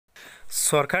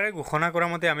চৰকাৰে ঘোষণা কৰা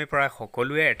মতে আমি প্ৰায়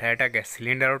সকলোৱে এটা গেছ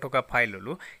চিলিণ্ডাৰৰ টকা পাই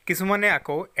ল'লোঁ। কিছুমানে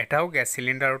আকৌ এটাও গেছ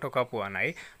চিলিণ্ডাৰৰ টকা পোৱা নাই।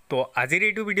 তো আজিৰ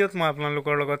এইটো ভিডিঅ'ত মই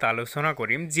আপোনালোকৰ লগত আলোচনা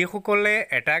কৰিম যিসকলে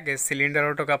এটা গেছ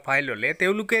চিলিণ্ডাৰৰ টকা পাই ল'লে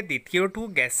তেওঁলোকে দ্বিতীয়টো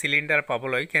গেছ চিলিণ্ডাৰ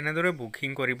পাবলৈ কেনেদৰে বুকিং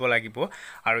কৰিব লাগিব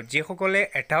আৰু যিসকলে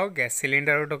এটাও গেছ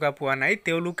চিলিণ্ডাৰৰ টকা পোৱা নাই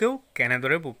তেওঁলোকেও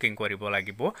কেনেদৰে বুকিং কৰিব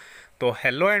লাগিব। তো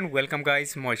হেল্ল' এণ্ড ৱেলকাম গাইজ,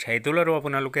 মই চাইদুল আৰু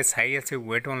আপোনালোকে চাই আছে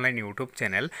weight online YouTube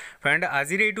channel. Friend,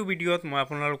 আজিৰ এইটো ভিডিঅ'ত মই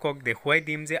আপোনালোকক দেখুৱাই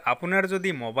দিম যে আপোনাৰ যদি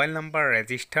মোবাইল নাম্বাৰ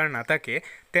ৰেজিষ্টাৰ নাথাকে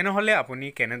তেনেহ'লে আপুনি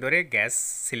কেনেদৰে গেছ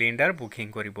চিলিণ্ডাৰ বুকিং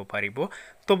কৰিব পাৰিব।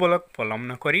 তো বলক পলম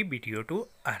নকৰি ভিডিঅ'টো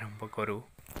আৰম্ভ কৰোঁ।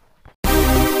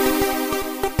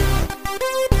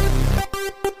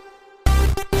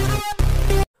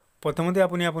 প্ৰথমতে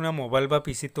আপুনি আপোনাৰ মোবাইল বা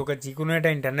পিচিত থকা যিকোনো এটা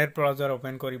ইণ্টাৰনেট ব্ৰাউজাৰ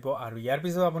ওপেন কৰিব আৰু ইয়াৰ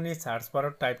পিছত আপুনি সাৰ্চ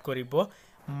বাৰত টাইপ কৰিব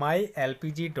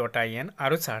mylpg.in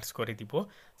আৰু সাৰ্চ কৰি দিব।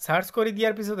 সাৰ্চ কৰি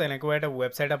দিয়াৰ পিছত এনেকুৱা এটা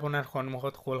ৱেবছাইট আপোনাৰ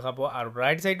সন্মুখত খোল খাব আৰু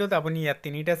ৰাইট সাইডত আপুনি ইয়াত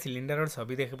তিনিটা চিলিণ্ডাৰৰ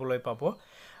ছবি দেখিবলৈ পাব।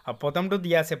 প্ৰথমটো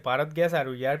দিয়া আছে ভাৰত গেছ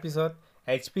আৰু ইয়াৰ পিছত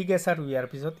HP গেছ আৰু ইয়াৰ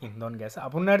পিছত ইন্ধন গেছ।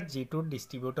 আপোনাৰ যিটো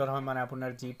ডিষ্ট্ৰিবিউটৰ হয় মানে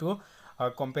আপোনাৰ যিটো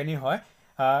কোম্পানী হয়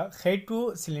সেইটো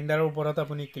চিলিণ্ডাৰৰ ওপৰত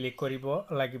আপুনি ক্লিক কৰিব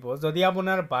লাগিব। যদি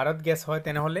আপোনাৰ ভাৰত গেছ হয়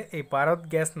তেনেহ'লে এই ভাৰত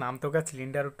গেছ নাম থকা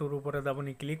চিলিণ্ডাৰটোৰ ওপৰত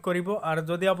আপুনি ক্লিক কৰিব আৰু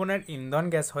যদি আপোনাৰ ইন্ধন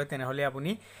গেছ হয় তেনেহ'লে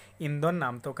আপুনি ইন্ধন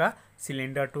নাম থকা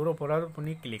চিলিণ্ডাৰটোৰ ওপৰত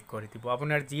আপুনি ক্লিক কৰি দিব।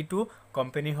 আপোনাৰ যিটো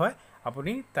কোম্পানী হয়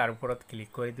আপুনি তাৰ ওপৰত ক্লিক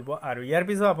কৰি দিব আৰু ইয়াৰ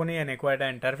পিছত আপুনি এনেকুৱা এটা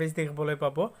ইণ্টাৰফেচ দেখিবলৈ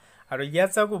পাব আৰু ইয়াত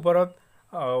চাওক ওপৰত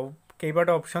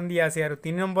কেইবাটা অপশ্যন দিয়া আছে আৰু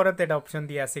 3 নম্বৰত এটা অপশ্যন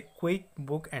দিয়া আছে কুইক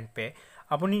বুক এণ্ড পে।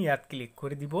 আপুনি ইয়াত ক্লিক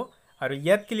কৰি দিব আৰু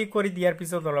ইয়াত ক্লিক কৰি দিয়াৰ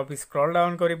পিছত অলপ স্ক্ৰল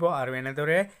ডাউন কৰিব আৰু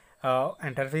এনেদৰে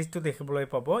ইণ্টাৰফেচটো দেখিবলৈ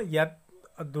পাব। ইয়াত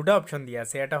দুটা অপশ্যন দিয়া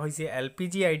আছে, এটা হৈছে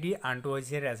LPG ID আনটো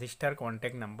হৈছে ৰেজিষ্টাৰ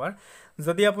কণ্টেক্ট নাম্বাৰ।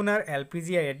 যদি আপোনাৰ LPG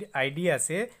ID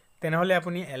আছে তেনেহ'লে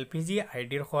আপুনি LPG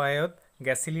IDৰ সহায়ত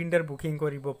গেছ চিলিণ্ডাৰ বুকিং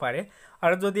কৰিব পাৰে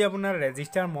আৰু যদি আপোনাৰ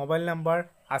ৰেজিষ্টাৰ মোবাইল নাম্বাৰ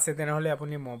আছে তেনেহ'লে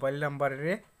আপুনি মোবাইল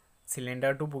নাম্বাৰেৰে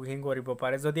চিলিণ্ডাৰটো বুকিং কৰিব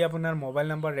পাৰে। যদি আপোনাৰ মোবাইল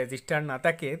নাম্বাৰ ৰেজিষ্টাৰ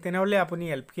নাথাকে তেনেহ'লে আপুনি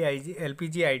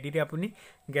LPG IDৰে আপুনি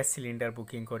গেছ চিলিণ্ডাৰ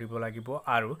বুকিং কৰিব লাগিব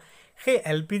আৰু সেই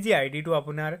LPG IDটো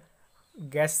আপোনাৰ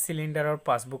গেছ চিলিণ্ডাৰৰ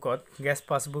গেছ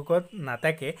পাছবুকত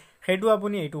নাথাকে, সেইটো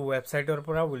আপুনি এইটো ৱেবছাইটৰ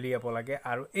পৰা উলিয়াব লাগে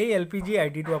আৰু এই LPG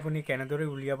IDটো আপুনি কেনেদৰে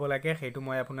উলিয়াব লাগে সেইটো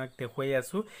মই আপোনাক দেখুৱাই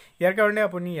আছোঁ। ইয়াৰ কাৰণে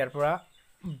আপুনি ইয়াৰ পৰা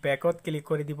বেকত ক্লিক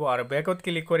কৰি দিব আৰু বেকত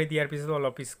ক্লিক কৰি দিয়াৰ পিছত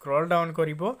অলপ স্ক্ৰল ডাউন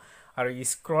কৰিব আৰু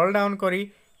স্ক্ৰল ডাউন কৰি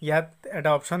ইয়াত এটা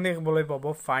অপশ্যন দেখিবলৈ পাব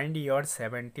ফাইণ্ড ইয়ৰ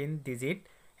 17 ডিজিট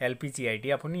LPG ID।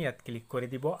 আপুনি ইয়াত ক্লিক কৰি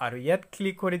দিব আৰু ইয়াত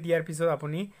ক্লিক কৰি দিয়াৰ পিছত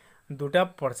আপুনি দুটা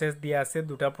প্ৰচেছ দিয়া আছে,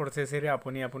 দুটা প্ৰচেছেৰে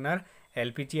আপুনি আপোনাৰ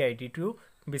LPG IDটো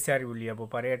বিচাৰি উলিয়াব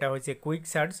পাৰে। এটা হৈছে কুইক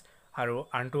চাৰ্চ আৰু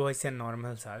আনটো হৈছে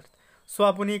নৰ্মেল চাৰ্চ। চ'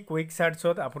 আপুনি কুইক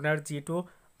চাৰ্চত আপোনাৰ যিটো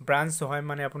ব্ৰাঞ্চ হয়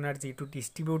মানে আপোনাৰ যিটো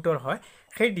ডিষ্ট্ৰিবিউটৰ হয়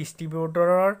সেই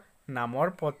ডিষ্ট্ৰিবিউটৰৰ নামৰ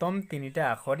প্ৰথম তিনিটা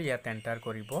আখৰ ইয়াত এণ্টাৰ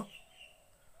কৰিব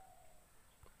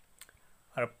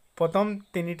আৰু প্ৰথম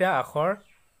তিনিটা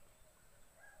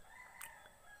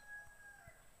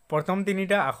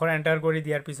আখৰ এণ্টাৰ কৰি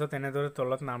দিয়াৰ পিছত এনেদৰে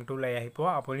তলত নামটো ওলাই আহিব,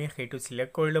 আপুনি সেইটো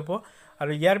চিলেক্ট কৰি ল'ব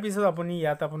আৰু ইয়াৰ পিছত আপুনি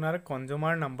ইয়াত আপোনাৰ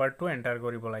কনজিউমাৰ নাম্বাৰটো এণ্টাৰ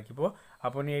কৰিব লাগিব।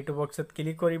 আপুনি এইটো বক্সত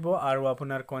ক্লিক কৰিব আৰু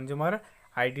আপোনাৰ কনজিউমাৰ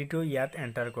IDটো ইয়াত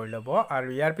এণ্টাৰ কৰি ল'ব আৰু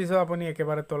ইয়াৰ পিছত আপুনি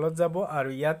একেবাৰে তলত যাব আৰু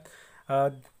ইয়াত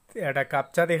এটা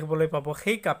কাপচা দেখিবলৈ পাব,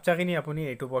 সেই কাপচাখিনি আপুনি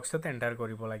এইটো বক্সত এণ্টাৰ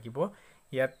কৰিব লাগিব।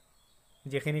 ইয়াত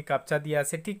যিখিনি কাপচা দিয়া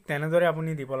আছে ঠিক তেনেদৰে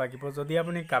আপুনি দিব লাগিব। যদি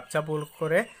আপুনি কাপচা ভুল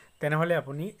কৰে তেনেহ'লে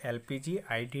আপুনি LPG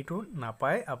IDটো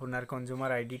নাপায়, আপোনাৰ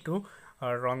কনজিউমাৰ IDটো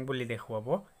ৰং বুলি দেখুৱাব।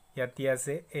 ইয়াত দিয়া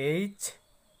আছে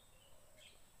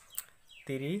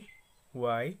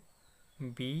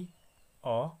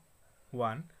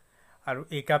H3YBO1 আৰু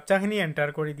এই কাপচাখিনি এণ্টাৰ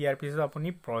কৰি দিয়াৰ পিছত আপুনি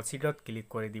প্ৰচিডত ক্লিক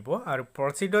কৰি দিব আৰু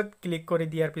প্ৰচিডত ক্লিক কৰি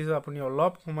দিয়াৰ পিছত আপুনি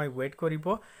অলপ সময় ৱেইট কৰিব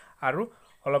আৰু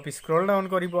অলপ স্ক্ৰল ডাউন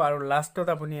কৰিব আৰু লাষ্টত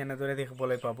আপুনি এনেদৰে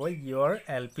দেখিবলৈ পাব ইয়ৰ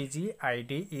LPG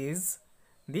ID ইজ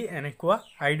দি এনেকুৱা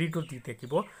আইডিটো দি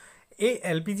থাকিব। এই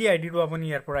LPG IDটো আপুনি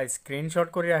ইয়াৰ পৰা স্ক্ৰীনশ্বট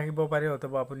কৰি ৰাখিব পাৰে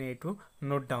অথবা আপুনি এইটো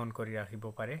নোট ডাউন কৰি ৰাখিব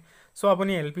পাৰে। চ'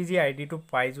 আপুনি LPG IDটো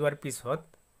পাই যোৱাৰ পিছত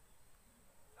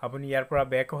আপুনি ইয়াৰ পৰা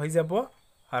বেক হৈ যাব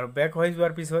আৰু বেক হৈ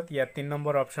যোৱাৰ পিছত ইয়াত 3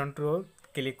 নম্বৰ অপশ্যনটো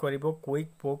ক্লিক কৰিব কুইক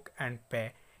বুক এণ্ড পে।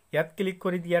 ইয়াত ক্লিক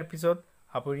কৰি দিয়াৰ পিছত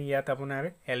আপুনি ইয়াত আপোনাৰ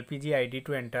LPG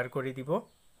IDটো এণ্টাৰ কৰি দিব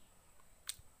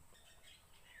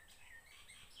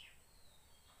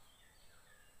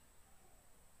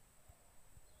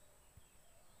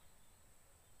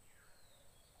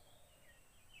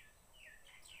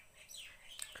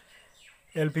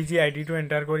LPG IDটো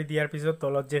এণ্টাৰ কৰি দিয়াৰ পিছত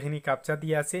তলত যেখিনি কাপচা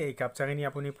দিয়া আছে এই কাপচাখিনি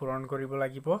আপুনি পূৰণ কৰিব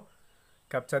লাগিব।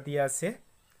 কাপচা দিয়া আছে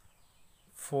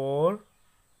 4BCL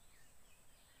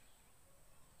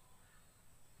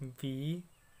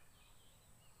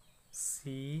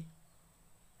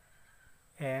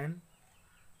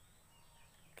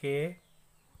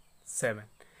BNK7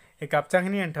 এই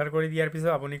কাপচাখিনি এন্টাৰ কৰি দিয়াৰ পিছত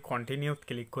আপুনি কন্টিনিউত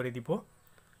ক্লিক কৰি দিব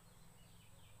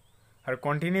আৰু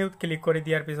কন্টিনিউত ক্লিক কৰি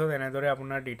দিয়াৰ পিছত এনেদৰে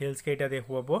আপোনাৰ ডিটেইলছ কেইটা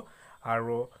দেখুৱাব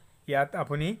আৰু ইয়াত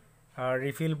আপুনি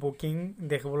ৰিফিল বুকিং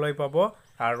দেখিবলৈ পাব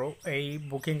আৰু এই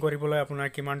বুকিং কৰিবলৈ আপোনাৰ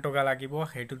কিমান টকা লাগিব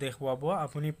হেতু দেখুৱাব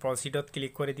আপুনি প্ৰসিডত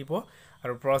ক্লিক কৰি দিব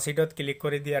আৰু প্ৰসিডত ক্লিক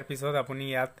কৰি দিয়াৰ পিছত আপুনি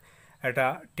ইয়াত এটা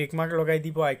টিক মাৰ্ক লগাই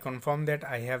দিব আই confirm that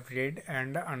I have read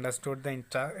and আন্ডাৰষ্টুড the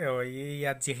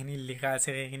ইয়াত যিখিনি লিখা আছে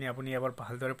সেইখিনি আপুনি এবাৰ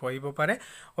ভালদৰে পঢ়িব পাৰে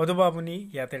অথবা আপুনি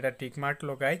ইয়াত এটা টিক মাৰ্ক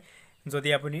লগাই যদি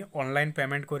আপুনি অনলাইন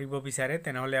পেমেন্ট কৰিব বিচাৰে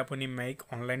তেনেহলে আপুনি মেক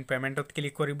অনলাইন পেমেন্টত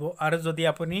ক্লিক কৰিব আৰু যদি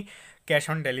আপুনি ক্যাশ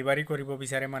অন ডেলিভাৰী কৰিব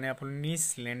বিচাৰে মানে আপুনি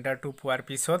সিলিন্ডাৰটো পোৱাৰ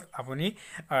পিছত আপুনি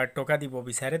টকা দিব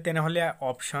বিচাৰে তেনেহলে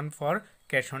অপশন ফৰ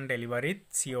ক্যাশ অন ডেলিভাৰীত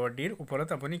CODৰ ওপৰত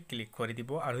আপুনি ক্লিক কৰি দিব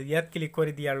আৰু ইয়াত ক্লিক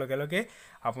কৰি দিয়াৰ লগে লগে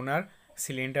আপোনাৰ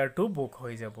সিলিন্ডাৰটো বুক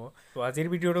হৈ যাব তো আজিৰ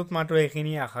ভিডিঅ'টোত মাত্ৰ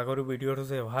এইখিনি আশা কৰো ভিডিঅ'টো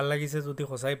যে ভাল লাগিছে যদি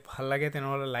সঁচাই ভাল লাগে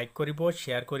তেনেহলে লাইক কৰিব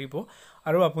শেয়াৰ কৰিব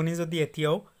আৰু আপুনি যদি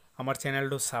এতিয়াও আমাৰ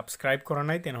চেনেলটো সাবস্ক্ৰাইব কৰা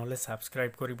নাই তেনেহলে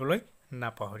সাবস্ক্ৰাইব কৰিবলৈ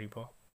নাপাহৰিব